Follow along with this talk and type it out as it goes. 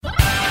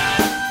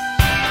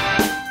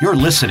You're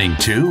listening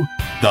to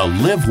the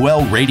Live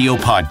Well Radio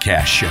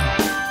Podcast Show.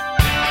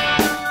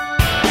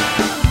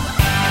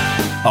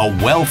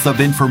 A wealth of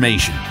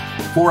information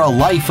for a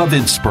life of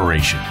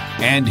inspiration.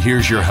 And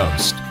here's your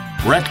host,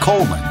 Brett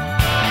Coleman.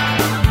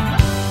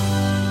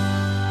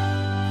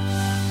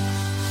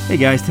 Hey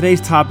guys, today's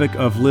topic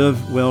of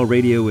Live Well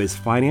Radio is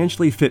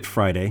Financially Fit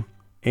Friday.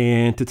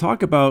 And to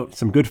talk about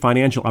some good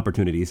financial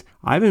opportunities,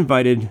 I've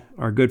invited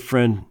our good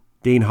friend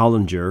Dane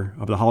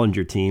Hollinger of the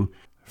Hollinger team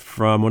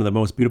from one of the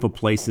most beautiful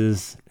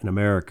places in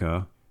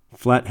America.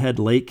 Flathead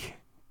Lake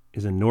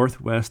is in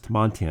northwest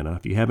Montana.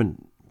 If you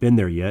haven't been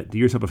there yet, do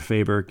yourself a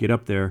favor, get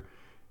up there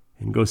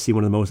and go see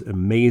one of the most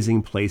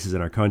amazing places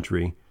in our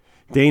country.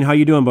 Dane, how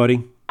you doing,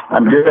 buddy?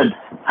 I'm good.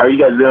 How are you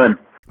guys doing?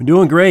 We're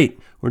doing great.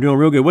 We're doing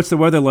real good. What's the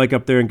weather like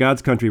up there in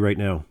God's country right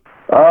now?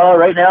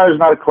 Right now there's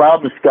not a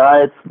cloud in the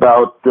sky. It's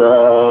about,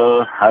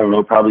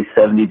 probably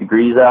 70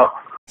 degrees out.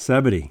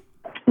 70?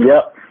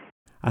 Yep.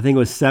 I think it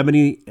was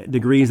 70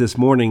 degrees this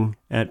morning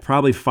at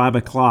probably 5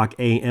 o'clock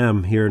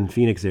a.m. here in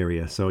Phoenix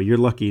area. So you're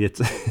lucky.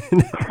 It's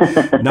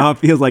now it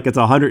feels like it's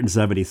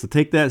 170. So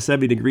take that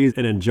 70 degrees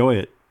and enjoy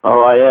it.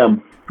 Oh, I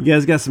am. You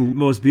guys got some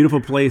most beautiful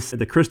place,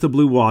 the crystal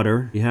blue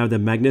water. You have the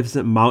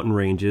magnificent mountain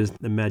ranges,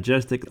 the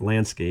majestic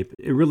landscape.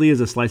 It really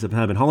is a slice of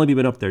heaven. How long have you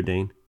been up there,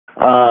 Dane?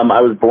 I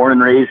was born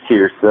and raised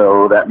here,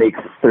 so that makes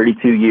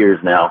 32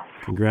 years now.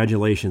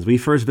 Congratulations. We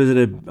first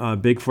visited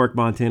Big Fork,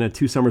 Montana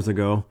 2 summers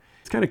ago.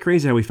 It's kind of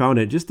crazy how we found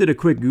it. Just did a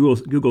quick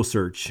Google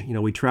search. You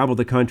know, we traveled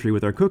the country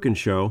with our cooking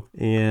show,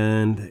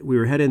 and we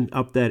were heading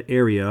up that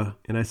area,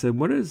 and I said,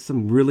 what are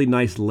some really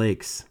nice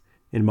lakes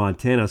in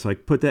Montana? So I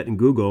put that in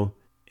Google,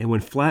 and when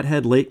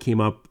Flathead Lake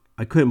came up,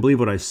 I couldn't believe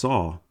what I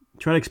saw.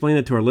 Try to explain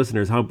it to our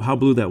listeners how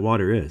blue that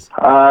water is.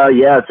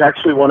 Yeah, it's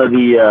actually one of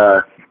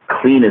the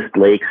cleanest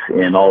lakes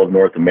in all of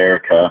North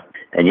America.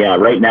 And yeah,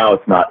 right now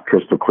it's not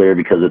crystal clear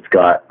because it's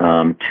got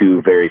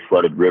 2 very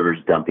flooded rivers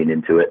dumping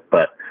into it.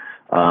 But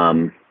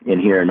in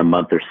here in a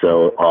month or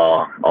so,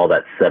 all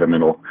that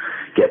sediment will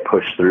get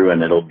pushed through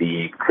and it'll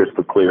be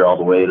crystal clear all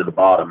the way to the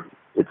bottom.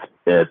 It's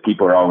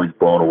people are always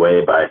blown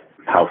away by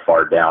how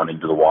far down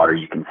into the water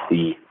you can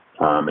see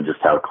and just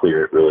how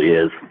clear it really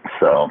is.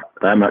 So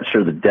I'm not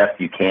sure the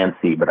depth you can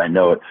see, but I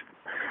know it's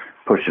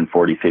pushing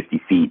 40, 50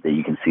 feet that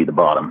you can see the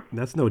bottom.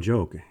 That's no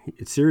joke.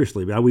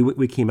 Seriously,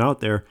 we came out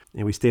there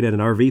and we stayed at an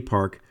RV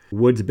park,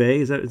 Woods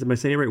Bay. Am I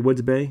saying it right?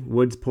 Woods Bay?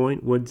 Woods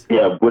Point? Woods?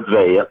 Yeah, Woods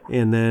Bay, yep.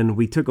 And then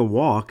we took a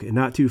walk, and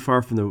not too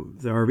far from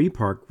the RV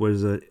park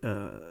was a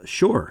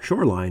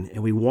shoreline,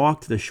 and we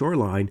walked the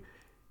shoreline,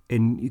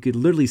 and you could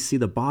literally see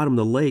the bottom of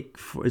the lake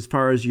as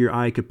far as your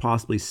eye could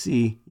possibly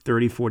see,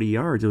 30, 40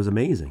 yards. It was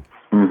amazing.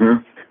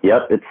 Mm-hmm.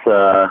 Yep, it's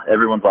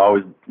everyone's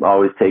always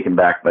taken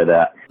back by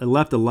that. It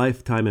left a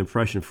lifetime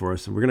impression for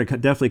us, and we're going to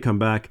definitely come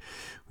back.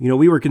 You know,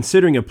 we were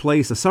considering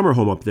a summer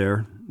home up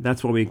there.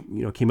 That's why we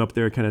came up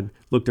there, kind of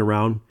looked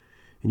around,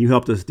 and you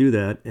helped us do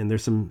that. And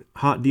there's some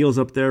hot deals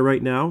up there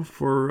right now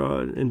for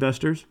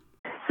investors.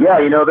 Yeah,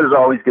 there's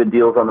always good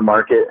deals on the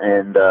market,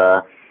 and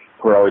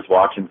we're always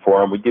watching for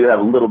them. We do have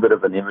a little bit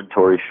of an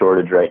inventory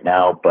shortage right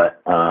now,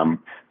 but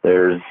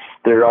there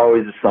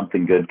always is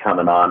something good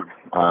coming on.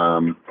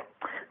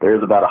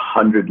 There's about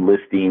 100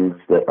 listings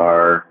that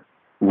are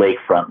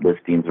lakefront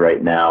listings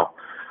right now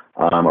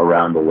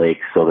around the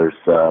lake. So there's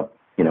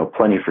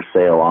plenty for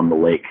sale on the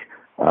lake,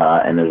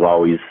 and there's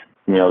always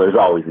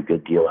a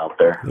good deal out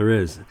there. There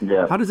is.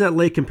 Yeah. How does that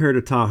lake compare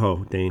to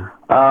Tahoe, Dane?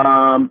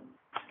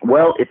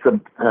 Well, it's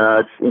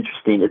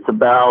interesting. It's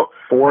about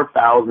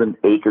 4,000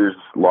 acres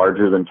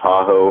larger than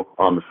Tahoe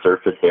on the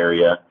surface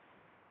area.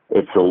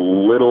 It's a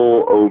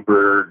little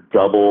over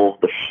double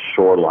the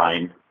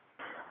shoreline.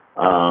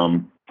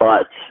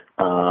 But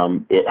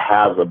it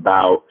has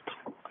about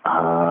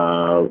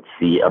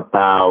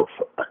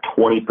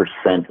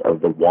 20%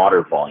 of the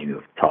water volume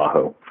of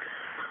Tahoe.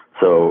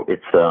 So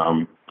it's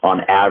on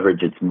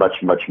average, it's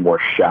much, much more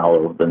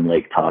shallow than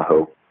Lake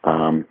Tahoe.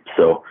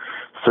 So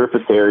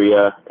surface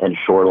area and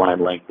shoreline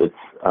length, it's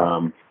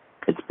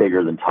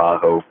bigger than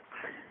Tahoe.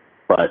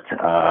 But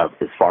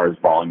as far as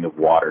volume of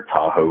water,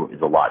 Tahoe is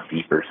a lot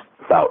deeper.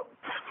 I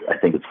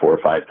think it's 4 or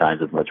 5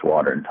 times as much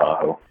water in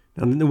Tahoe.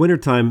 Now, in the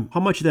wintertime,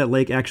 how much of that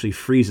lake actually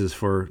freezes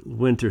for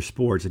winter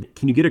sports?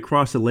 Can you get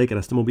across the lake on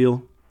a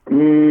snowmobile?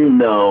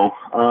 No.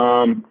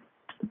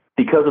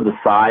 Because of the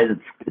size,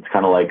 it's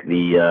kind of like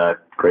the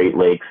Great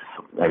Lakes.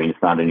 I mean, it's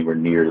not anywhere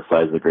near the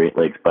size of the Great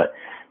Lakes, but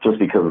just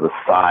because of the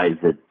size,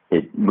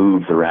 it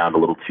moves around a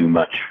little too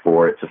much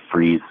for it to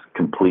freeze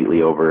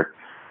completely over.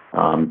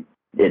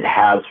 It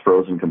has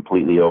frozen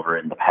completely over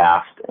in the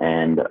past,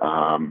 and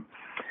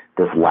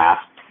the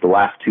last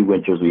 2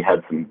 winters we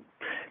had some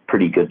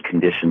pretty good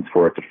conditions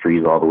for it to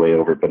freeze all the way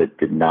over, but it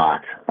did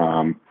not.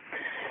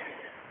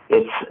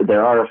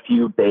 There are a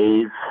few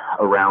bays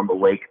around the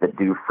lake that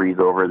do freeze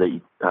over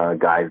that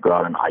guys go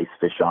out and ice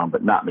fish on,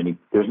 but not many.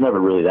 There's never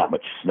really that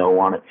much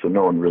snow on it, so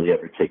no one really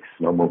ever takes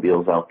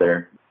snowmobiles out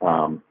there.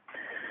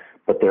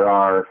 But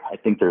I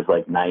think there's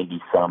like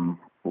 90 some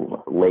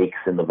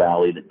lakes in the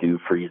valley that do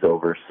freeze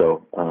over,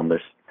 so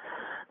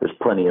there's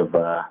plenty of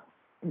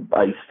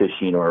ice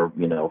fishing or,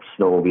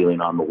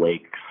 snowmobiling on the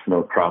lake,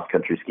 snow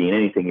cross-country skiing,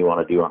 anything you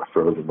want to do on a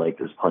frozen lake,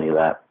 there's plenty of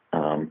that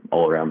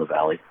all around the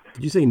valley.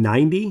 Did you say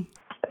 90?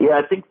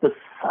 Yeah, I think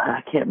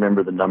I can't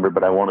remember the number,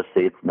 but I want to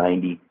say it's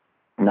 90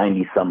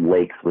 some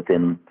lakes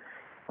within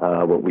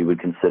what we would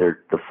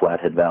consider the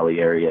Flathead Valley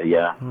area,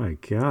 yeah. Oh my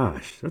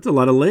gosh, that's a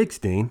lot of lakes,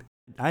 Dane.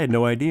 I had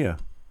no idea.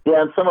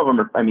 Yeah, and some of them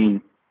are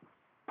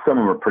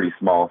pretty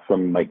small.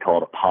 Some might call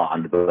it a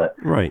pond, but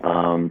right.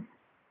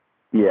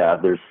 Yeah,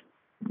 there's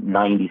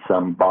 90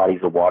 some bodies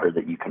of water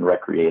that you can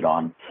recreate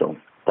on, so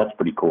that's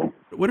pretty cool.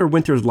 What are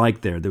winters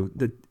like there?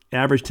 The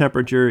average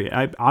temperature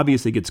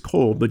obviously gets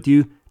cold, but do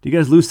you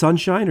guys lose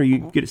sunshine, or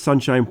you get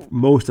sunshine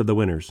most of the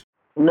winters?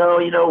 No,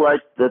 you know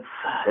what? That's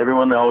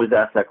everyone always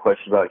asks that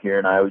question about here,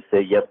 and I always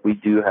say, yep, we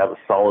do have a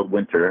solid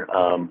winter.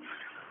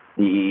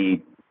 The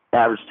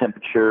average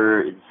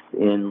temperature is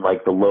in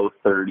like the low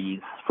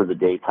 30s for the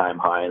daytime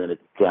high, and then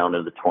it's down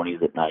into the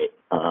 20s at night.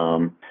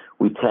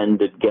 We tend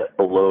to get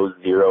below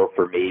zero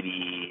for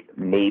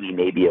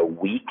maybe a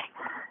week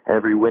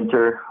every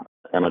winter.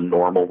 And a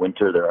normal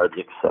winter, there are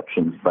the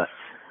exceptions, but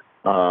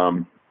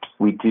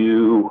we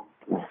do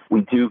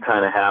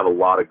kind of have a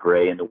lot of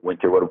gray in the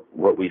winter.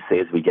 What we say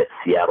is we get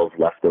Seattle's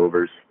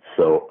leftovers.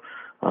 So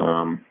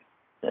kind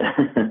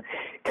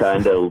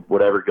of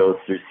whatever goes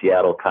through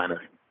Seattle kind of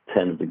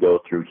tends to go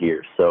through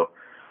here. So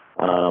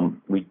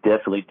we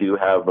definitely do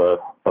have a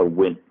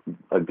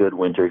good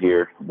winter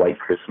here, white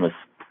Christmas,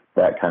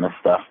 that kind of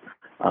stuff.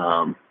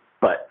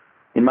 But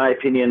in my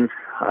opinion,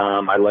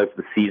 I love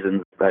the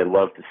seasons. I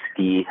love to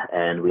ski,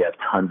 and we have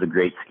tons of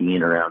great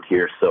skiing around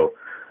here. So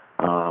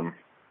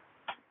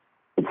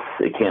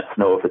it can't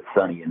snow if it's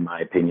sunny, in my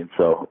opinion.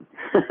 So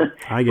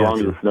I as long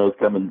as the snow's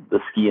coming, the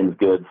skiing's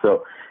good.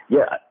 So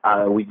yeah,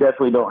 we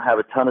definitely don't have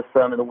a ton of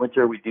sun in the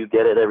winter. We do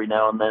get it every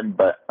now and then,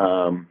 but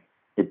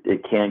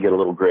it can get a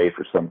little gray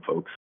for some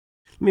folks.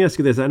 Let me ask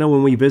you this. I know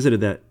when we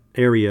visited that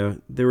area,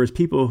 there was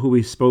people who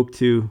we spoke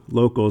to,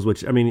 locals,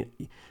 which, I mean,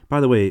 by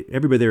the way,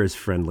 everybody there is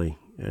friendly.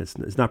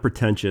 It's not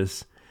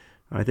pretentious.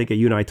 I think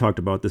you and I talked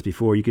about this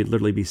before. You could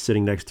literally be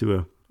sitting next to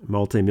a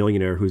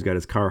multimillionaire who's got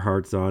his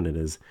Carhartts on and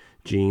his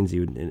jeans,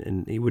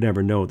 and you would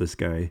never know this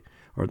guy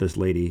or this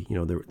lady,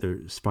 their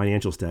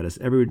financial status.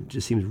 Everyone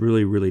just seems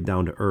really, really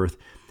down to earth.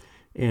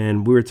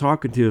 And we were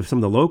talking to some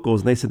of the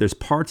locals, and they said there's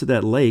parts of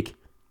that lake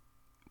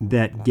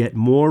that get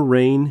more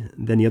rain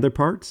than the other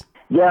parts.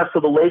 Yeah, so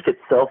the lake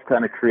itself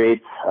kind of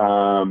creates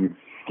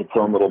its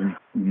own little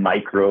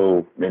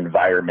micro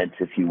environment,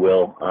 if you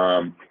will.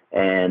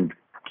 And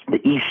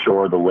the east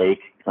shore of the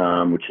lake,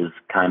 which is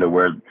kind of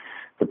where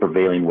the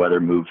prevailing weather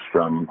moves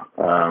from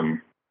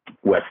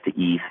west to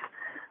east,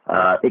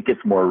 it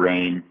gets more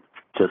rain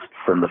just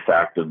from the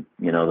fact of,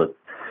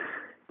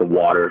 the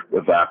water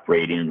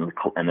evaporating,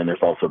 and then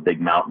there's also a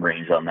big mountain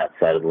range on that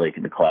side of the lake,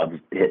 and the clouds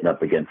hitting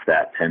up against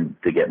that tend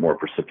to get more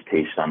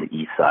precipitation on the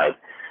east side.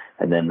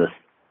 And then the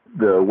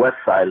west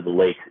side of the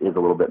lake is a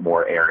little bit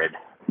more arid,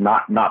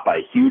 not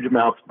by huge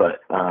amounts,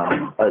 but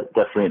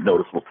definitely a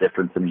noticeable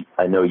difference. And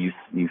I know you've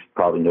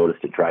probably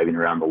noticed it driving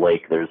around the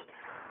lake. There's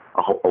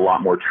a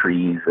lot more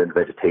trees and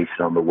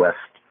vegetation on the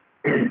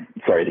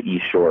the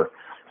east shore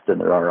than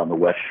there are on the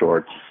west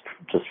shore,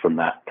 just from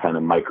that kind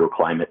of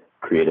microclimate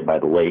created by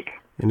the lake.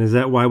 And is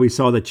that why we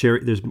saw the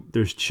cherry?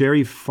 There's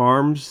cherry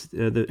farms.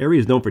 The area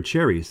is known for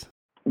cherries.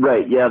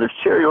 Right. Yeah. There's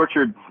cherry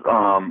orchards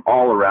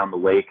all around the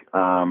lake.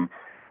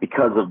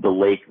 Because of the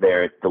lake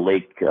there, in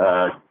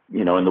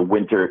the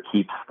winter it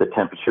keeps the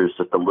temperatures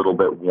just a little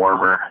bit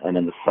warmer, and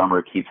in the summer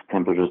it keeps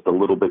temperatures a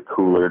little bit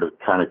cooler to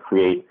kind of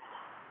create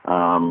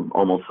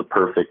almost a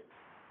perfect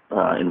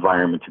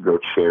environment to grow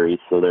cherries.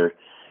 So there's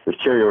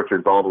cherry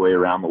orchards all the way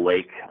around the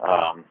lake.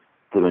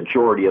 The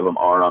majority of them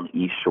are on the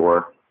east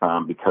shore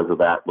because of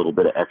that little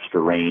bit of extra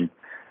rain.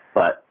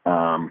 But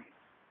the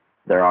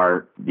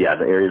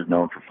area is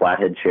known for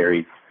flathead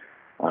cherries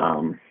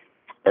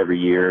every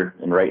year.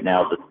 And right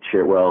now,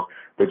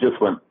 they just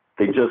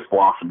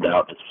blossomed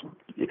out.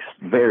 It's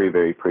very,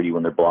 very pretty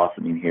when they're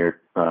blossoming here.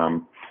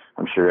 I'm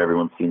sure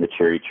everyone's seen the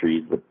cherry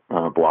trees that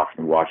blossom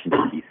in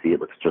Washington, D.C. It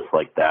looks just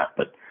like that,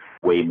 but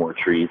way more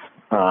trees.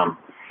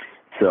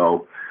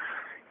 So,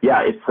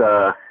 yeah, it's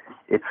a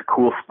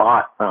cool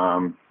spot,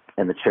 and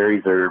the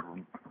cherries are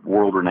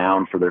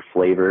world-renowned for their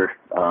flavor.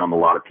 A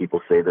lot of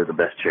people say they're the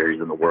best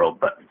cherries in the world,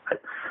 but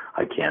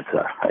I can't say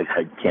I've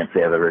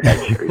ever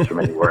had cherries from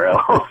anywhere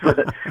else.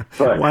 but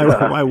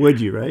why would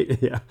you, right?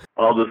 Yeah.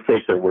 I'll just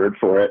take their word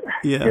for it.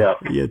 Yeah,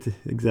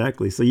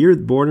 exactly. So you're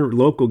born a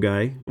local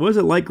guy. What was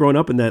it like growing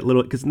up in that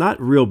little, because it's not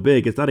real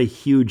big, it's not a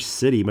huge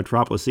city,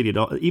 metropolis city at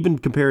all, even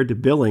compared to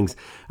Billings.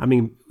 I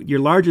mean, your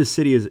largest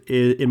city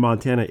in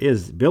Montana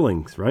is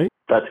Billings, right?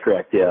 That's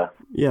correct, yeah.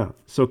 Yeah.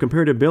 So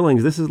compared to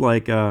Billings, this is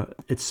like,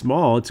 it's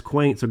small, it's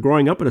quaint. So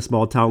growing up in a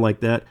small town like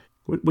that,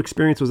 what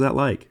experience was that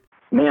like?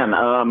 Man,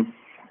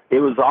 it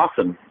was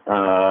awesome.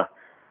 I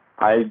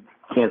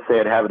can't say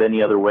I'd have it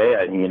any other way.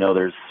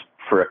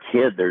 For a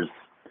kid, there's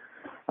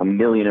a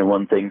million and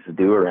one things to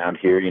do around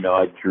here.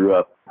 I grew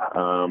up,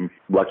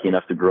 lucky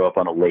enough to grow up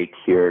on a lake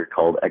here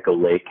called Echo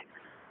Lake.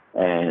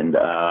 And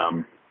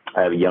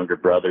I have a younger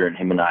brother, and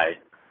him and I,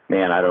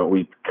 man,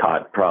 we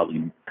caught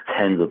probably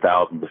tens of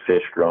thousands of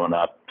fish growing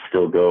up,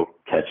 still go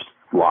catch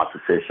lots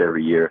of fish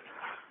every year.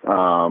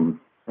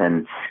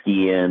 And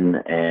skiing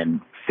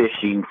and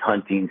fishing,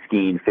 hunting,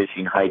 skiing,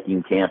 fishing,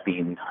 hiking,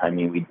 camping. I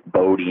mean,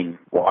 boating,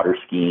 water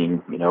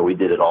skiing, we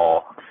did it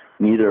all.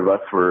 Neither of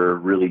us were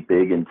really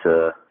big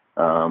into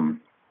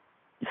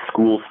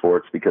school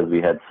sports because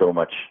we had so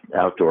much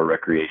outdoor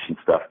recreation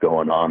stuff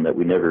going on that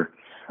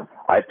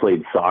I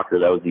played soccer.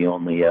 That was the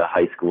only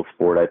high school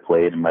sport I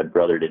played, and my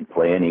brother didn't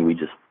play any.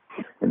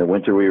 In the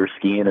winter we were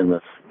skiing, and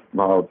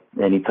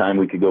anytime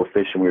we could go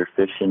fishing, we were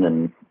fishing,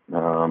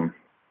 and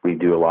we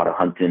do a lot of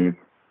hunting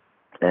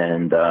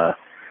and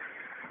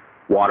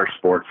water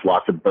sports,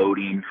 lots of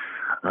boating.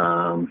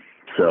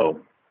 So,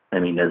 I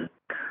mean,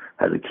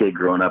 as a kid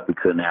growing up, we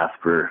couldn't ask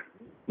for,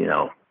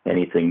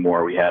 anything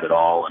more. We had it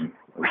all, and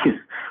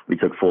we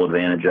took full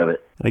advantage of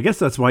it. I guess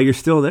that's why you're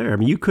still there. I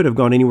mean, you could have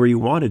gone anywhere you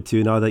wanted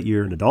to now that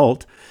you're an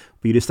adult,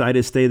 but you decided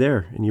to stay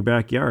there in your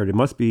backyard. It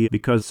must be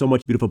because so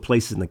much beautiful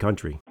places in the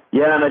country.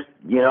 Yeah, and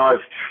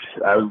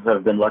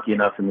I've been lucky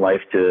enough in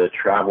life to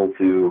travel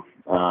to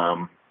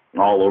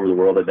all over the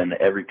world. I've been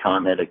to every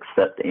continent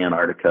except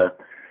Antarctica.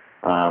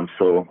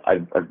 So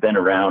I've been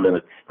around,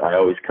 and I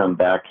always come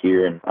back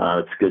here, and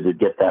it's good to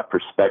get that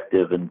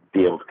perspective and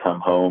be able to come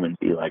home and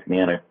be like,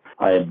 man,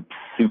 I am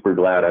super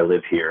glad I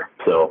live here.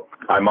 So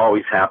I'm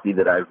always happy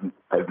that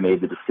I've made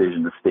the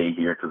decision to stay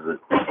here, because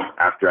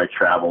after I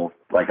travel,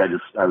 like I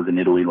was in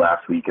Italy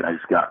last week, and I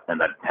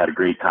had a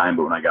great time.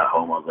 But when I got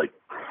home, I was like,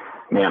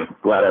 man, I'm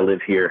glad I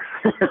live here.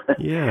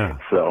 Yeah.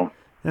 So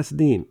that's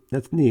neat.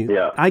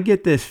 Yeah. I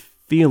get this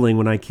feeling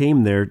when I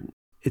came there.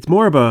 It's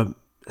more of a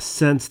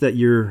sense that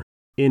you're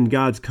in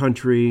God's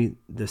country.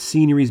 The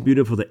scenery is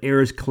beautiful. The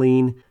air is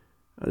clean.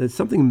 It's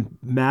something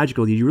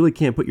magical that you really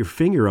can't put your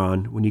finger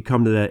on when you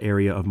come to that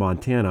area of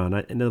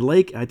Montana. And the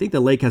lake, I think the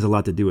lake has a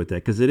lot to do with that,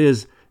 because it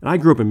is, and I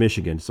grew up in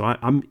Michigan, so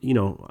I'm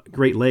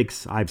Great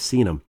Lakes, I've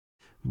seen them.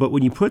 But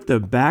when you put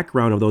the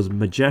background of those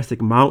majestic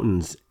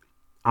mountains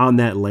on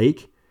that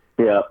lake,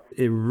 yeah,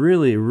 it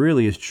really,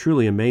 really is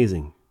truly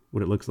amazing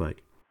what it looks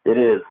like. It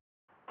is.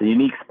 It's a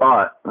unique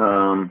spot.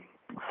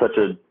 Such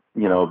a,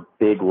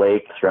 big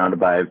lake surrounded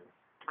by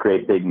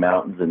great big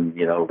mountains, and,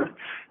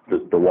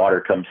 the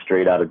water comes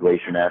straight out of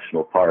Glacier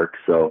National Park.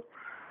 So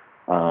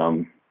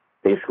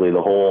basically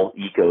the whole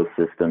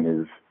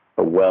ecosystem is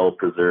a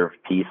well-preserved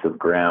piece of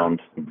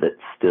ground that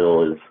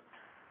still is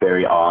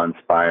very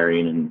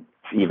awe-inspiring. And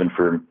even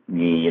for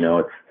me,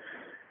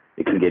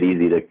 it can get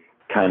easy to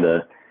kind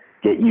of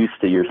get used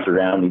to your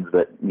surroundings.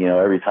 But,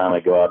 every time I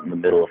go out in the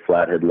middle of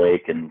Flathead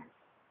Lake and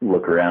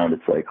look around,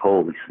 it's like,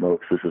 holy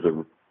smokes, this is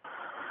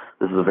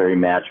a very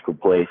magical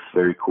place,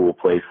 very cool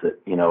place that,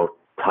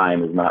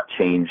 time has not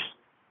changed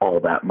all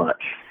that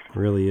much. It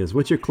really is.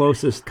 What's your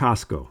closest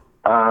Costco?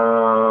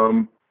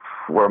 From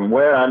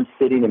where I'm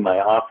sitting in my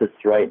office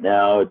right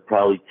now, it'd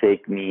probably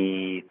take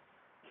me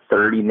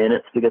 30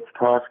 minutes to get to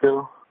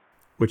Costco.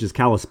 Which is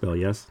Kalispell,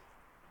 yes?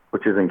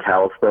 Which is in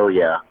Kalispell,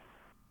 yeah.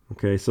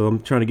 Okay, so I'm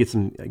trying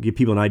to give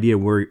people an idea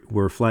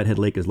where Flathead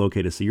Lake is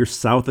located. So you're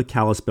south of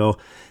Kalispell.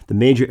 The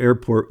major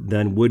airport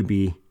then would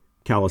be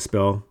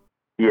Kalispell.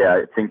 Yeah,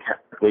 it's in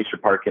Glacier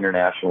Park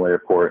International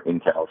Airport in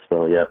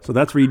Kalispell, yeah. So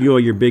that's where you do all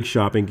your big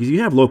shopping, because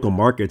you have local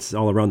markets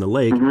all around the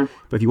lake. Mm-hmm.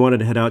 But if you wanted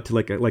to head out to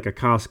like a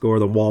Costco or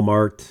the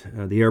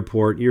Walmart, the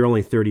airport, you're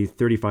only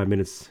 35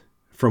 minutes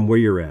from where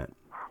you're at.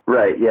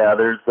 Right, yeah.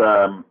 There's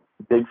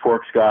Big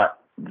Fork, Scott,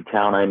 the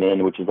town I'm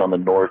in, which is on the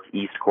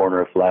northeast corner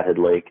of Flathead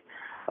Lake.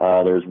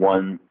 There's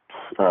one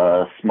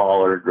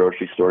smaller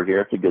grocery store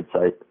here. It's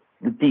a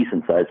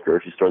decent-sized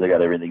grocery store. They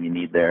got everything you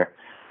need there.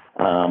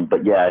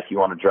 But yeah, if you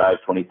want to drive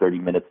 20, 30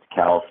 minutes to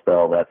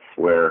Kalispell, that's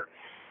where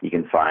you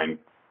can find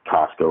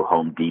Costco,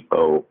 Home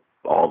Depot,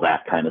 all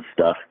that kind of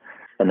stuff.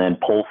 And then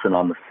Polson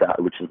on the south,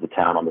 which is the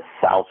town on the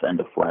south end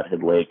of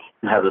Flathead Lake,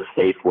 has a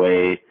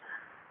Safeway,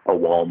 a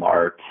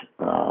Walmart,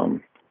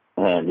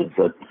 and it's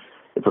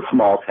a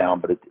small town,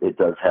 but it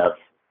does have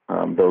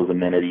those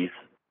amenities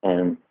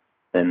and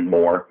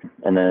more.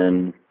 And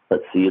then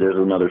let's see, there's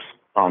another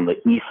on the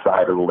east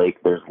side of the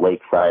lake. There's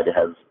Lakeside. It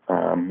has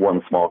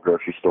one small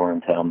grocery store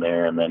in town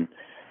there, and then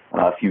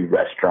a few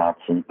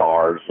restaurants and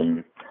bars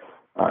and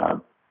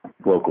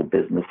local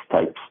business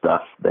type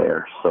stuff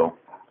there. So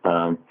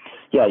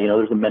yeah,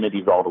 there's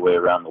amenities all the way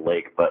around the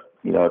lake, but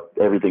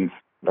everything's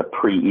a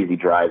pretty easy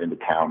drive into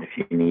town if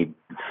you need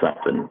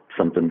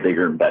something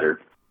bigger and better.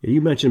 You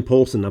mentioned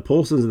Polson. Now,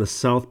 Polson's in the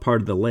south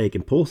part of the lake,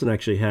 and Polson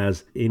actually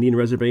has Indian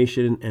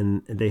reservation,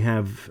 and they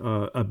have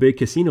a big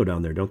casino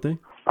down there, don't they?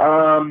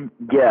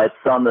 Yeah, it's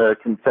on the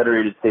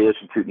Confederated Salish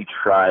and Kootenai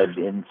Tribe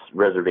Indian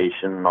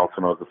Reservation,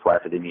 also known as the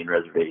Flathead Indian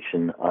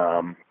Reservation.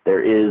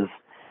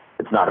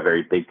 It's not a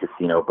very big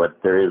casino, but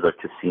there is a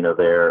casino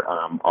there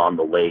on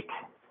the lake,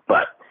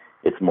 but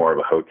it's more of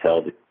a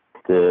hotel.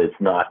 It's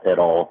not at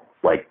all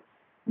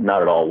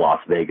Las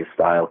Vegas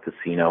style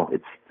casino.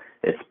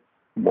 It's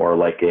more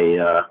like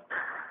a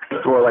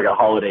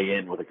Holiday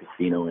Inn with a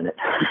casino in it.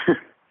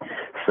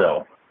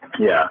 So,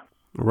 yeah.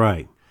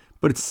 Right.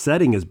 but its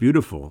setting is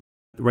beautiful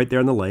right there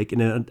on the lake.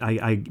 And then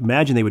I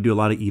imagine they would do a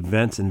lot of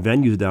events and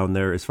venues down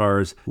there as far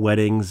as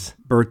weddings,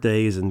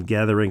 birthdays, and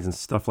gatherings and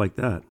stuff like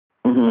that.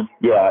 Mm-hmm.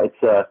 Yeah,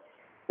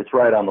 it's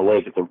right on the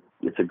lake.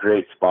 It's a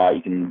great spot.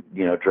 You can,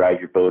 drive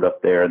your boat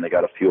up there, and they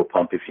got a fuel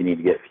pump if you need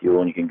to get fuel,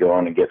 and you can go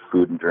on and get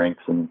food and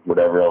drinks and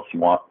whatever else you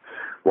want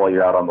while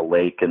you're out on the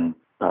lake. And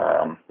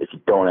if you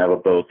don't have a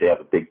boat, they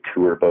have a big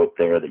tour boat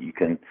there that you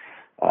can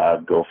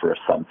go for a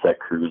sunset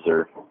cruise,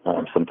 or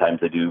sometimes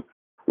they do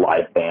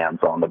live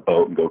bands on the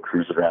boat and go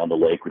cruise around the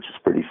lake, which is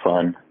pretty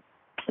fun.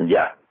 And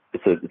yeah,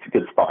 it's a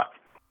good spot.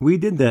 We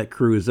did that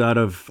cruise out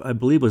of, I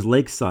believe it was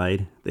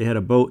Lakeside. They had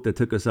a boat that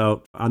took us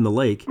out on the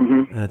lake.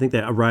 Mm-hmm. And I think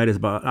that ride is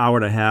about an hour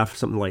and a half,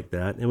 something like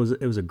that. It was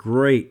a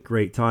great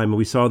time. And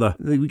we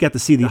got to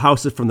see the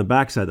houses from the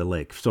backside of the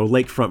lake. So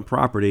lakefront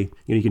property,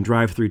 you can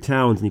drive through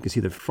towns and you can see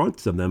the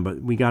fronts of them,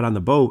 but we got on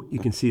the boat, you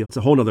can see it's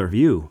a whole nother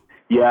view.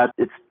 Yeah,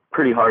 it's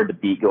pretty hard to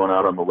beat going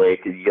out on the lake.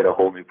 You get a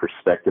whole new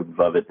perspective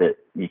of it that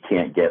you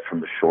can't get from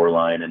the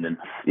shoreline. And then,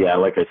 yeah,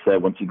 like I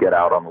said, once you get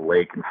out on the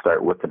lake and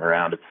start looking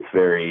around, it's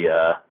very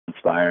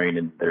inspiring.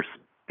 And there's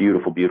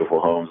beautiful, beautiful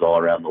homes all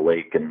around the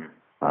lake, and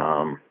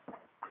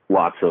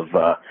lots of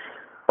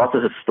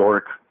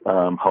historic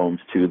homes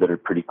too that are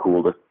pretty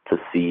cool to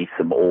see.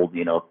 Some old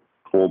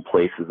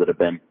places that have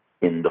been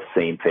in the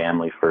same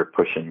family for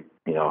pushing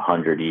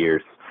 100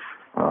 years.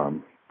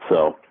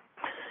 So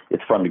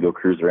it's fun to go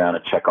cruise around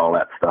and check all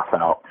that stuff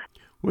out.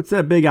 What's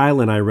that big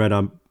island I read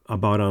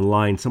about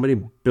online?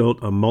 Somebody built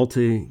a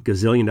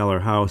multi-gazillion-dollar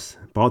house,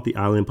 bought the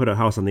island, put a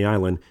house on the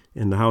island,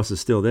 and the house is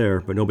still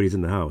there, but nobody's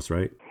in the house,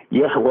 right?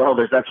 Yeah, well,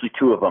 there's actually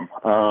two of them.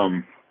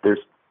 I'm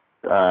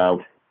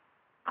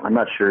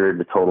not sure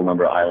the total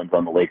number of islands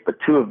on the lake, but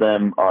two of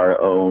them are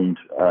owned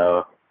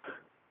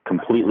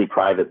completely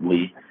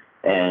privately.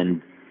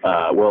 And,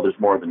 there's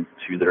more than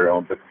two that are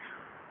owned, but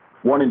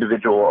one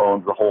individual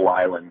owns the whole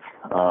island.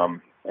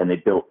 And they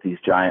built these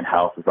giant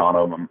houses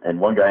on them.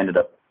 And one guy ended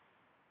up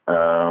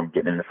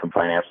getting into some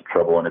financial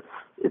trouble, and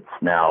it's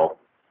now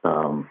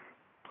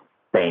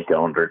bank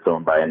owned, or it's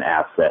owned by an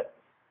asset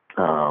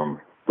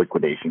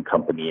liquidation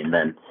company. And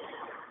then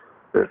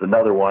there's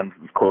another one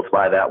close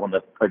by that one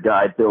that a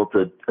guy built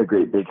a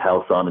great big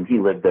house on, and he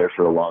lived there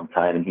for a long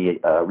time, and he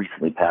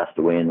recently passed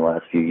away in the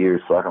last few years.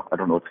 So I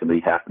don't know what's going to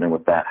be happening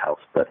with that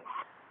house, but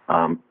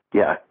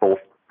both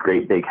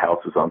great big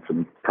houses on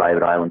some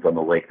private islands on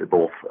the lake. They're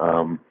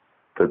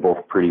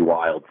both pretty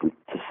wild to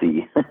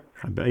see.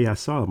 I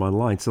saw them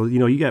online. So,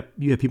 you have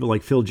people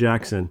like Phil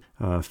Jackson,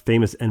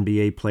 famous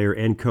NBA player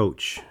and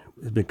coach,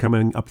 has been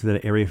coming up to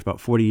that area for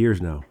about 40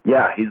 years now.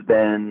 Yeah,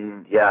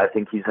 I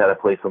think he's had a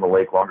place on the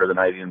lake longer than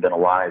I've even been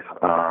alive.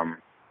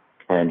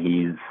 And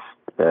he's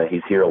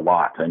here a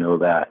lot. I know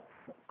that.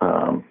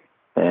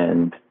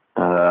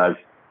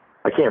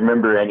 I can't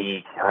remember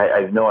any.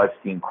 I know I've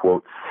seen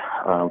quotes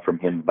from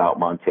him about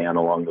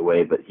Montana along the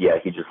way, but yeah,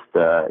 he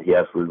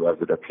absolutely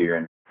loves it up here,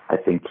 and I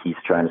think he's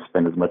trying to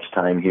spend as much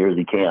time here as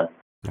he can.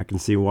 I can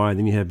see why.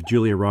 Then you have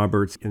Julia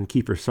Roberts and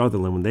Kiefer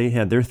Sutherland. When they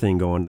had their thing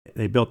going,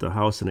 they built a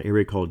house in an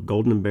area called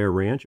Golden Bear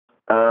Ranch.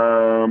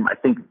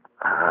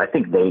 I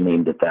think they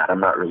named it that. I'm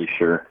not really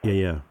sure.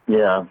 Yeah.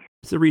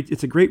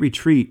 It's a great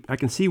retreat. I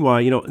can see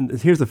why.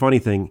 Here's the funny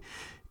thing: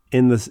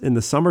 in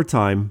the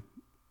summertime,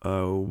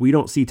 we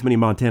don't see too many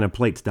Montana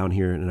plates down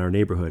here in our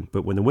neighborhood.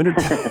 But when the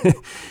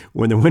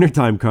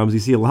wintertime comes, you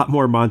see a lot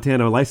more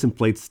Montana license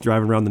plates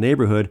driving around the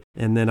neighborhood.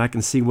 And then I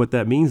can see what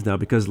that means now,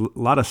 because a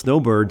lot of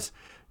snowbirds,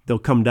 they'll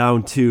come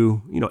down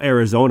to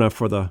Arizona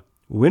for the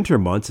winter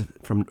months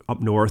from up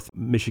north,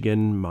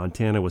 Michigan,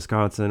 Montana,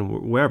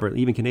 Wisconsin, wherever.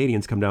 Even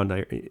Canadians come down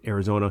to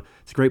Arizona.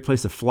 It's a great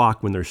place to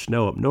flock when there's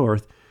snow up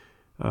north.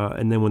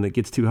 And then when it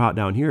gets too hot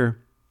down here,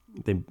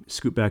 they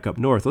scoot back up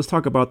north. Let's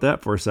talk about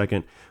that for a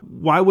second.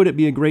 Why would it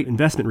be a great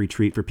investment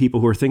retreat for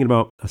people who are thinking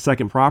about a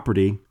second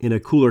property in a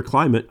cooler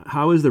climate?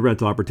 How is the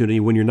rental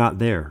opportunity when you're not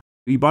there?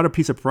 You bought a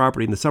piece of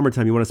property in the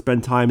summertime, you want to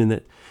spend time in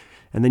it,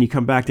 and then you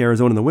come back to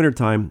Arizona in the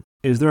wintertime.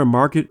 Is there a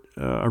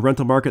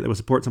rental market that will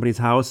support somebody's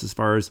house as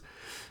far as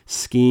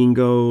skiing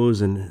goes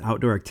and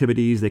outdoor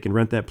activities? They can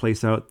rent that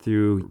place out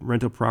through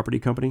rental property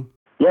company?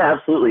 Yeah,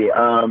 absolutely.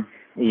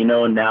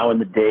 Now in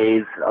the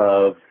days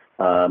of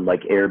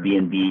like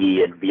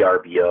Airbnb and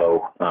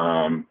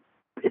VRBO,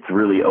 it's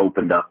really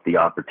opened up the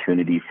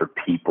opportunity for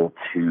people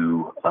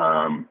to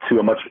a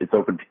much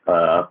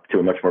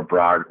more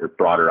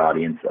broader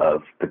audience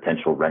of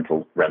potential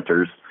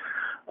renters.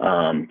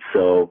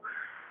 So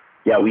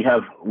yeah, we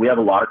have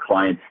a lot of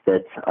clients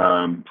that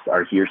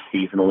are here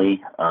seasonally,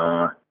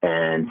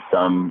 and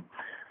some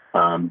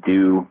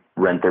do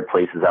rent their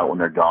places out when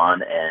they're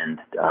gone. And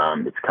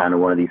it's kind of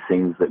one of these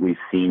things that we've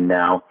seen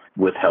now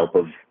with help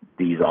of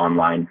these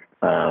online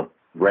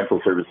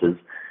rental services,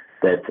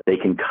 that they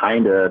can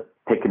kind of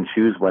pick and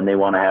choose when they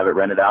want to have it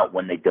rented out,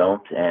 when they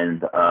don't,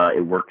 and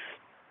it works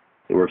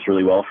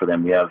really well for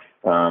them. We have,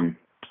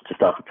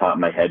 just off the top of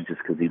my head,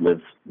 just because he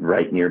lives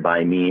right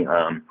nearby me,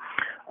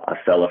 a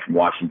fella from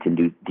Washington,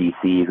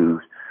 D.C. who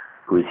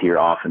is here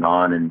off and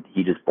on, and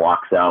he just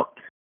blocks out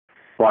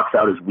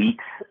his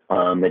weeks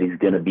that he's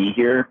going to be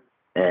here,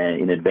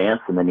 in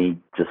advance, and then he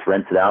just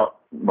rents it out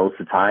most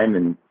of the time,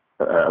 and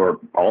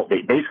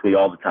basically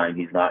all the time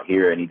he's not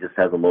here, and he just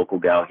has a local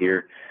gal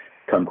here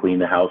come clean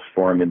the house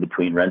for him in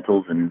between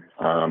rentals, and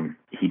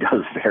he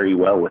does very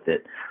well with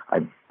it.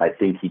 I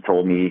think he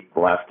told me the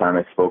last time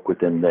I spoke with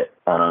him that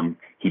the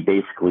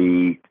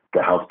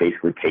house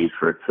basically pays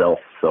for itself.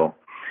 So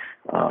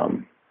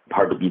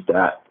hard to beat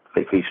that.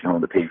 Vacation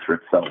home that pays for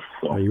itself.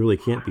 So. Oh, you really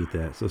can't beat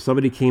that. So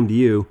somebody came to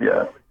you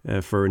yeah.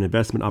 For an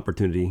investment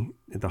opportunity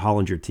at the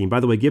Hollinger team.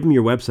 By the way, give them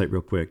your website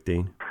real quick,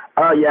 Dane.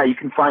 Yeah, you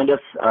can find us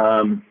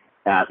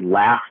at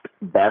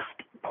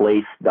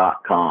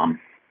lastbestplace.com.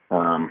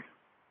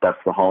 That's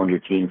the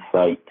Hollinger team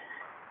site.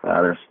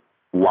 There's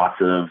lots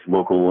of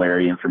local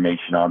area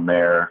information on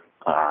there.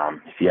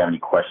 If you have any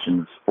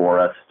questions for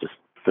us, just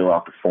fill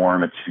out the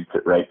form and shoot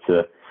it right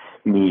to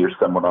me or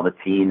someone on the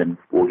team, and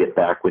we'll get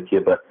back with you.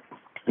 But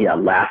yeah,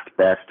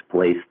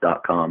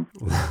 lastbestplace.com.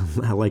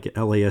 I like it.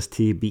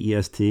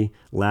 LASTBEST,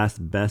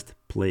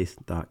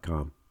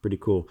 lastbestplace.com. Pretty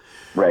cool.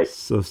 Right.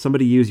 So if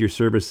somebody used your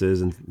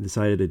services and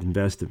decided to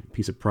invest in a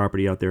piece of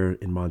property out there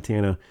in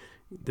Montana,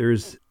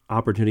 there's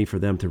opportunity for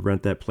them to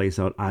rent that place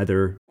out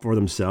either for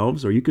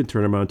themselves, or you could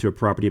turn them on to a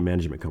property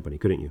management company,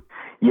 couldn't you?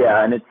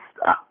 Yeah, and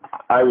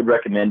I would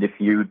recommend if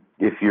you're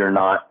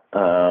not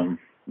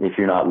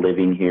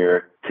living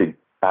here,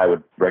 I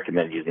would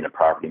recommend using a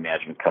property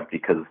management company,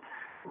 because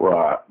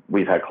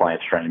we've had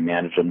clients trying to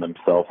manage them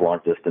themselves long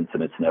distance,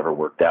 and it's never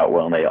worked out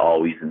well, and they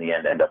always in the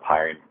end up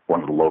hiring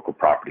one of the local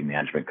property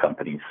management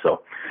companies.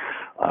 So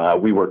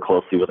we work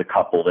closely with a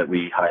couple that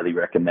we highly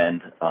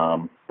recommend,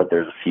 but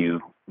there's a few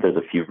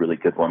really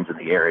good ones in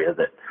the area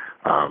that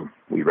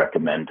we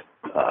recommend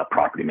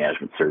property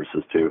management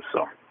services to.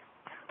 So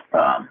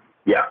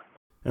yeah.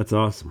 That's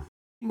awesome.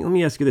 Let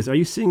me ask you this. Are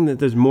you seeing that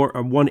there's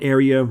one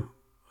area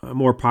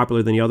more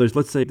popular than the others?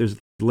 Let's say there's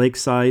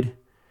Lakeside,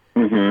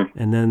 mm-hmm.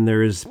 and then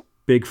there's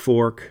Big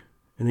Fork,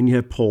 and then you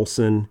have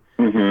Polson.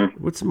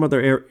 Mm-hmm. What's some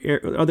other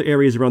other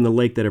areas around the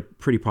lake that are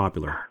pretty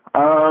popular?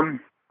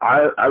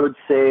 I would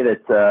say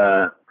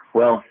that,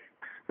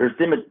 there's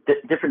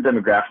different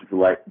demographics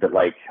that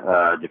like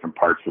different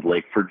parts of the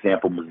lake. For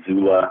example,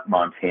 Missoula,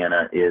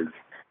 Montana is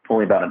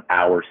only about an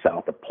hour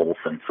south of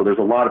Polson. So there's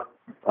a lot of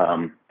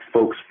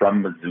folks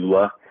from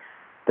Missoula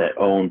that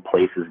own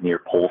places near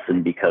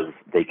Polson because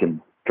they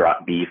can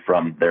be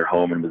from their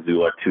home in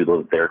Missoula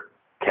to their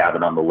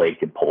cabin on the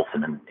lake in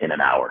Polson in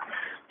an hour.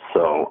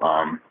 So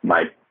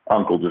my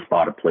uncle just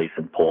bought a place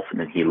in Polson,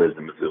 and he lives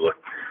in Missoula.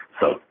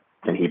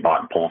 And he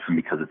bought in Polson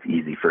because it's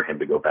easy for him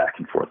to go back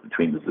and forth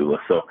between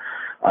Missoula. So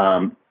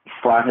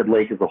Flathead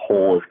Lake as a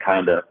whole is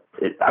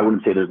I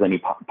wouldn't say there's any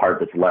part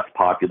that's less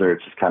popular.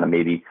 It's just kind of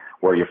maybe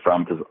where you're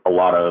from, because a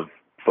lot of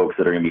folks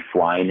that are going to be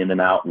flying in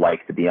and out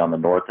like to be on the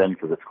north end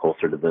because it's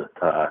closer to the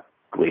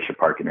Glacier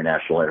Park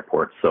International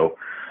Airport. So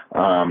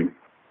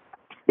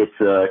it's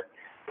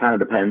kind of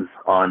depends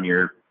on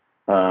your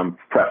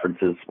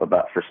preferences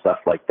for stuff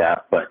like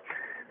that. But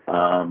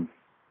then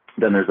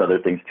there's other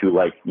things too,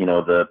 like,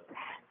 the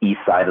east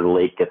side of the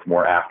lake gets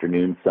more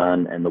afternoon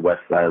sun, and the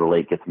west side of the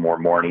lake gets more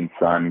morning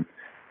sun.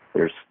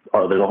 There's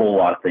a whole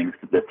lot of things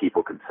that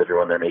people consider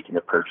when they're making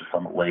a purchase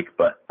on the lake.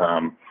 But I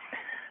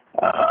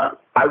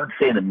would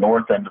say the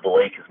north end of the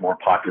lake is more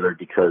popular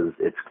because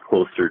it's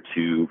closer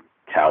to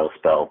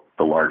Kalispell,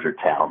 the larger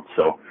town.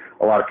 So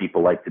a lot of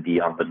people like to be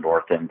on the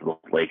north end of the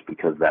lake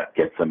because that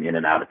gets them in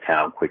and out of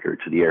town quicker,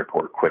 to the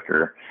airport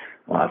quicker,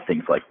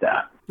 things like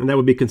that. And that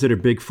would be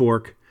considered Big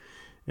Fork.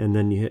 And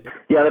then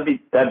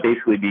that'd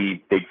basically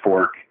be Big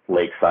Fork.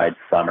 Lakeside.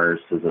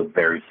 Summers is a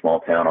very small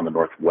town on the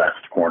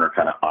northwest corner,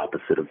 kind of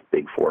opposite of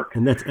Big Fork.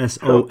 And that's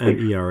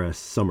SOMERS,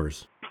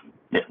 Summers.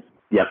 Yep,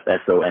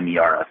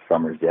 SOMERS,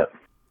 Summers, yep.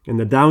 And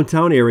the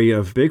downtown area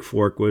of Big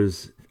Fork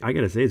was, I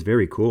got to say, it's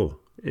very cool.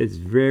 It's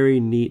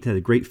very neat, it has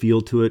a great feel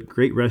to it,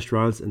 great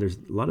restaurants, and there's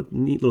a lot of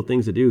neat little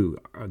things to do.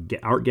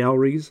 Art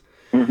galleries,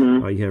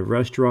 mm-hmm. You have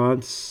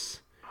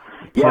restaurants,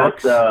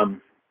 parks.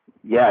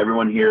 Yeah,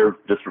 everyone here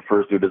just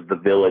refers to it as the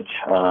Village.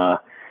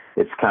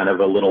 It's kind of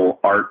a little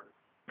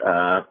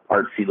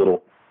artsy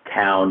little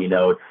town,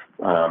 it's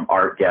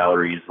art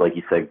galleries, like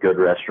you said, good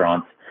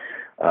restaurants,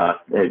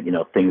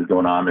 things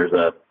going on. There's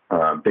a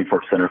Big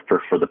Fork Center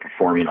for the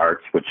Performing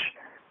Arts, which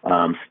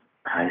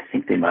I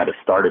think they might have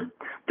started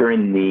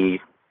during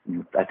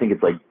I think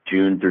it's like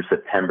June through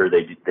September.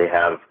 They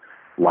have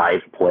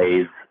live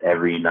plays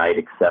every night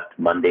except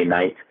Monday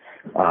night.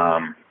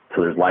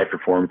 So there's live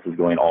performances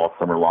going all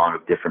summer long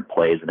of different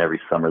plays, and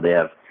every summer they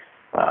have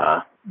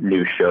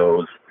new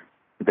shows.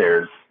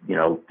 There's,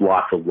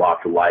 lots of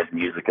live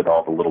music at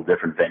all the little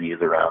different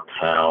venues around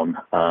town.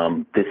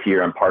 This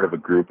year I'm part of a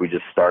group. We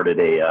just started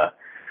we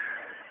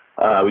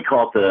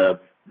call it the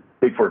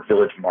Big Fork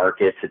Village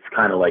Market. It's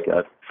kind of like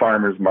a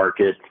farmer's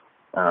market,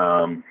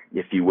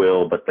 if you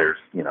will, but there's,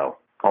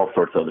 all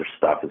sorts of other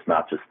stuff. It's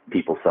not just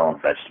people selling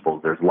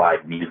vegetables. There's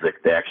live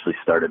music. They actually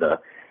started a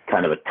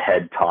kind of a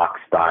TED Talk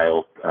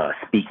style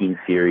speaking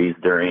series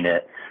during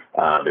it.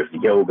 There's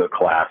yoga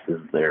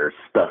classes. There's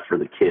stuff for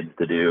the kids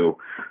to do.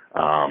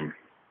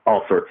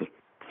 All sorts of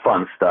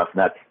fun stuff.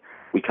 And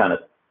we kind of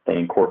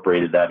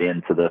incorporated that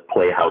into the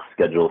playhouse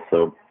schedule.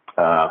 So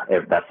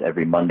that's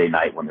every Monday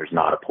night when there's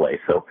not a play.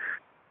 So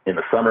in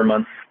the summer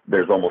months,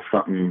 there's almost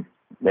something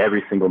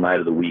every single night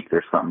of the week.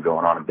 There's something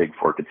going on in Big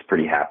Fork. It's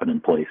pretty happening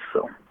place.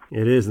 So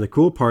it is. And the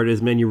cool part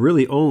is, man, you're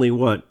really only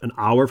an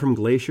hour from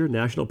Glacier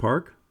National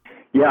Park?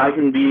 Yeah, I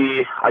can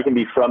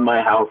be from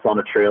my house on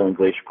a trail in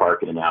Glacier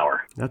Park in an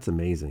hour. That's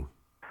amazing.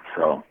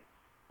 So,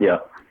 yeah.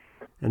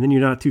 And then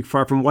you're not too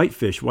far from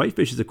Whitefish.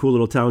 Whitefish is a cool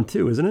little town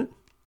too, isn't it?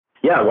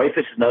 Yeah,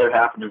 Whitefish is another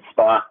happening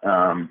spot.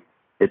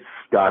 It's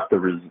got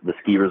the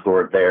ski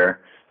resort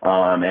there,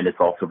 and it's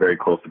also very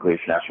close to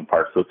Glacier National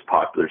Park, so it's a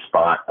popular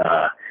spot.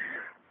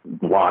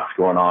 Lots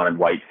going on in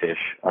Whitefish.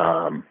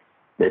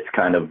 It's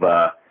kind of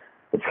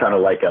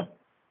like a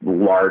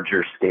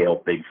larger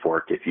scale Big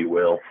Fork, if you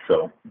will.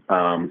 So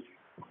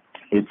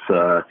it's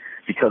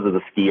because of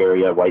the ski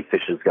area,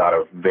 Whitefish has got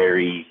a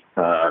very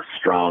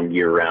strong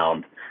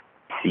year-round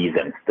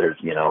season. There's,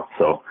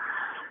 so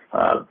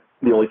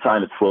the only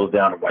time it slows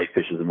down in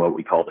Whitefish is in what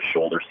we call the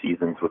shoulder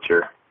seasons, which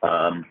are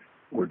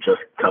we're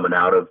just coming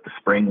out of the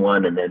spring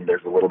one, and then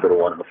there's a little bit of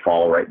one in the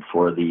fall right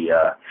before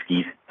the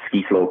ski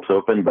slopes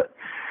open. But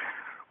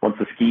once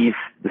the ski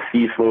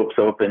slopes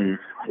open,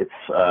 it's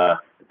a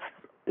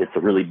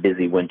really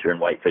busy winter in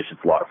Whitefish.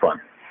 It's a lot of fun.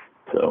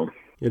 So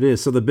it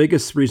is. So the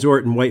biggest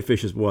resort in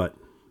Whitefish is what?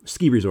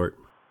 Ski resort?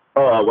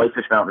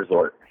 Whitefish Mountain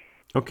Resort.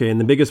 Okay, and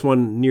the biggest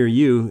one near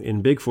you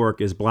in Big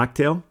Fork is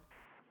Blacktail?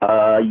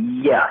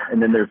 Yeah,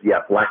 and then there's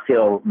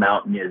Blacktail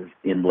Mountain is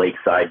in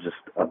Lakeside, just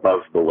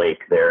above the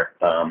lake there.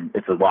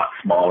 It's a lot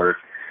smaller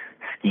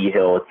ski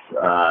hill. It's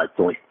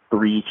only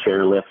 3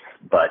 chairlifts,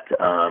 but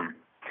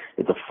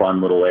it's a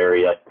fun little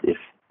area. If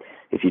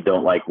you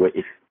don't like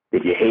if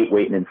you hate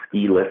waiting in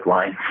ski lift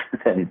lines,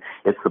 then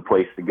it's the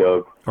place to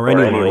go. Or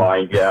any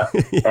line. Yeah.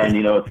 And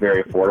it's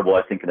very affordable.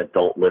 I think an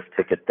adult lift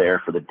ticket there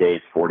for the day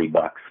is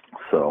 $40.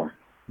 So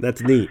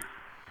that's neat.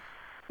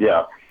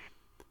 Yeah.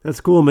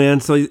 That's cool,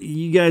 man. So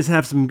you guys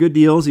have some good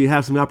deals. You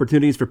have some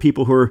opportunities for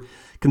people who are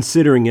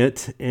considering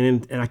it.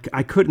 And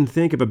I couldn't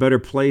think of a better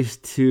place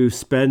to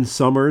spend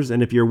summers.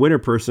 And if you're a winter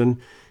person,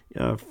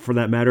 for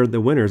that matter, the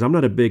winters. I'm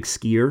not a big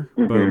skier,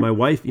 but my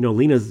wife,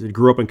 Lena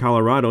grew up in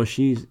Colorado.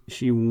 She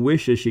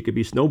wishes she could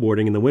be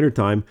snowboarding in the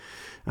wintertime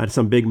at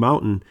some big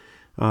mountain.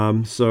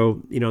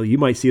 So, you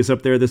might see us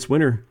up there this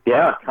winter.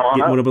 Yeah, come on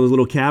getting up. One of those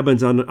little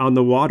cabins on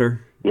the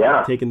water.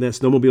 Yeah. Taking that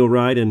snowmobile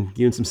ride and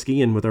doing some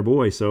skiing with our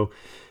boys. So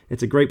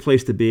it's a great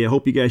place to be. I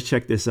hope you guys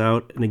check this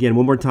out. And again,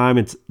 one more time,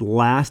 it's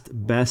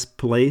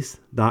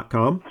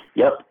lastbestplace.com.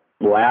 Yep,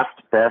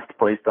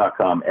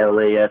 lastbestplace.com.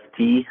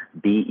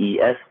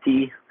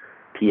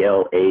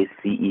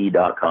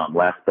 LASTBESTPLACE.com.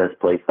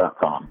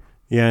 Lastbestplace.com.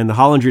 Yeah, and the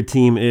Hollinger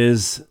team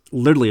is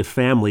literally a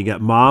family. You got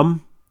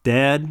mom,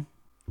 dad,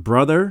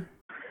 brother.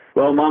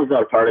 Well, mom's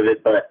not a part of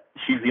it, but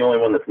she's the only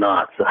one that's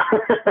not. So.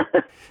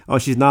 Oh,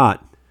 she's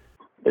not.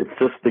 It's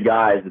just the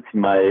guys. It's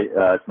my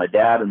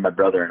dad and my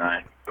brother and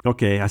I.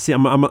 Okay, I see.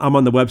 I'm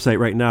on the website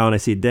right now, and I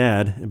see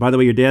Dad. And by the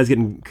way, your dad's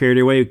getting carried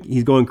away.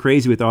 He's going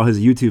crazy with all his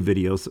YouTube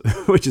videos,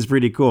 which is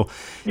pretty cool.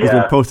 He's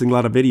been posting a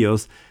lot of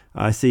videos.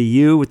 I see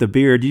you with the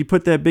beard. Did you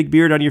put that big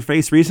beard on your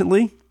face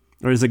recently,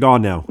 or is it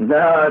gone now?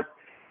 No.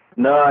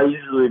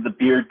 Usually the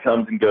beard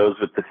comes and goes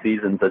with the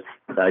seasons.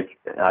 I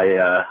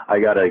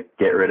gotta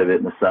get rid of it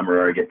in the summer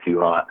or I get too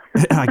hot.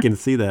 I can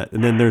see that.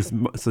 And then there's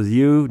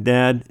you,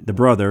 Dad, the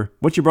brother.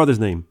 What's your brother's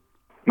name?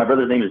 My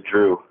brother's name is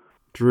Drew.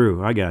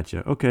 Drew, I got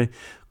you. Okay.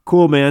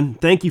 Cool, man.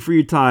 Thank you for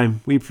your time.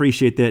 We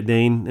appreciate that,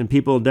 Dane. And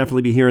people will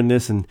definitely be hearing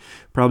this and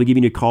probably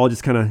giving you a call,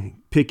 just kind of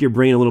pick your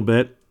brain a little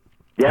bit.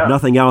 Yeah. If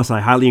nothing else, I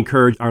highly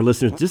encourage our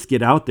listeners, just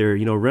get out there,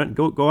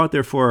 go out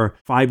there for a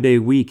 5-day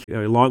week,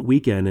 a long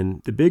weekend.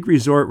 And the big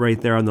resort right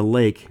there on the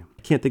lake,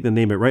 I can't think of the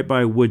name of it, right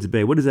by Woods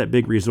Bay. What is that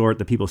big resort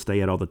that people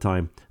stay at all the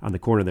time on the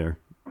corner there?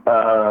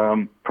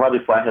 Probably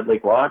Flathead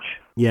Lake Lodge.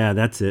 Yeah,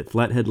 that's it.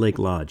 Flathead Lake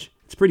Lodge.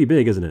 It's pretty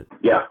big, isn't it?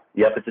 Yeah.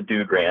 Yep. It's a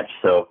dude ranch.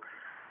 So,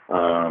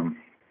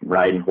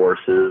 riding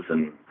horses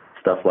and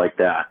stuff like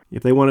that.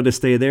 If they wanted to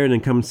stay there and then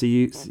come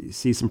see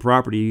some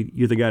property,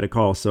 you're the guy to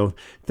call. So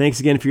thanks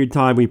again for your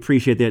time. We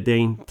appreciate that,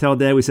 Dane. Tell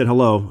Dad we said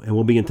hello, and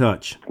we'll be in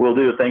touch. Will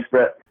do. Thanks,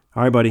 Brett.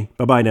 All right, buddy.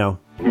 Bye-bye now.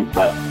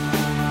 Bye.